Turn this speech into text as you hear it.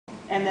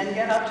and then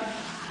get up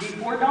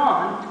before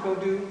dawn to go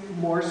do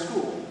more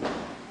school.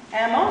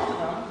 And most of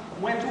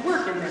them went to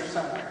work in there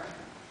somewhere.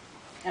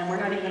 And we're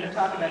not even going to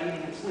talk about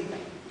eating and sleeping.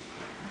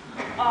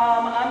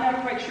 I'm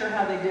not quite sure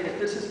how they did it.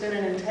 This has been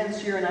an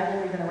intense year, and I've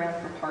only been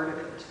around for part of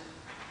it.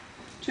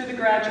 To the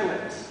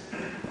graduates,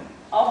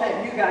 I'll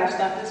bet you guys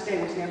thought this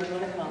day was never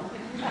going to come.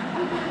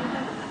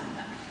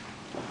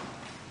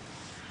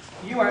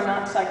 You are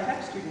not Psych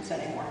Tech students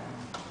anymore.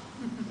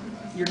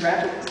 You're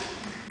graduates.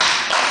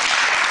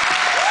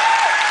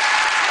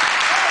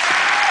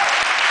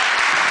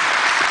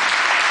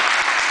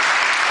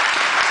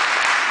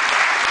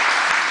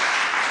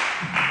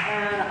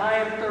 And I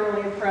am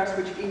thoroughly impressed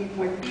with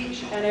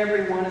each and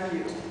every one of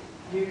you.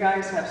 You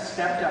guys have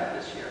stepped up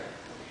this year.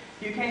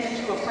 You came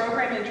into a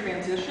program in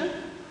transition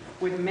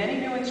with many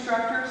new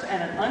instructors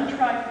and an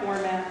untried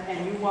format,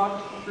 and you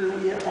walked through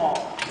it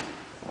all.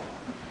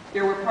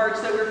 There were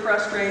parts that were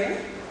frustrating,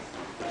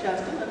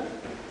 just a little,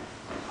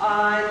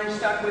 and you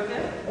stuck with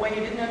it. When you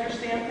didn't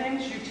understand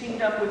things, you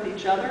teamed up with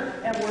each other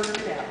and worked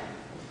it out.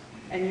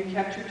 And you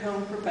kept your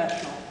tone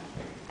professional.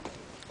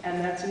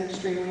 And that's an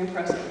extremely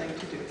impressive thing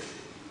to do.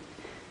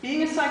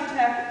 Being a psych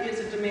tech is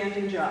a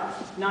demanding job,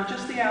 not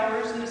just the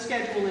hours and the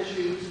schedule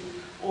issues,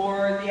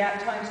 or the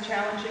at times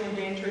challenging and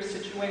dangerous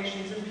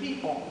situations and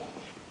people.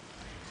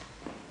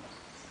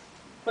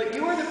 But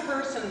you are the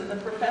person, the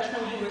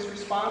professional who is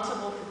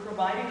responsible for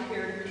providing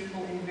care to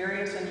people in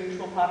various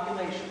unusual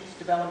populations,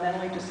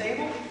 developmentally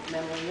disabled,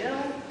 mentally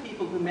ill,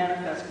 people who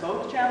manifest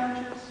both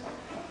challenges,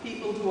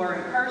 people who are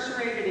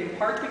incarcerated in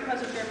part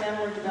because of their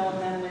mental or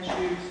developmental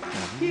issues,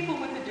 people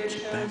with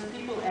addictions,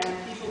 people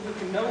who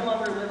can no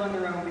longer live on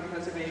their own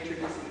because of age or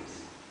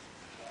disease.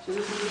 So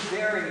this is a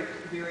very,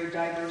 very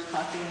diverse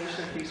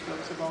population that these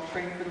folks have all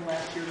trained for the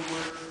last year to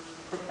work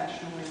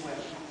professionally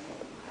with.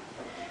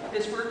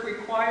 This work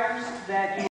requires that you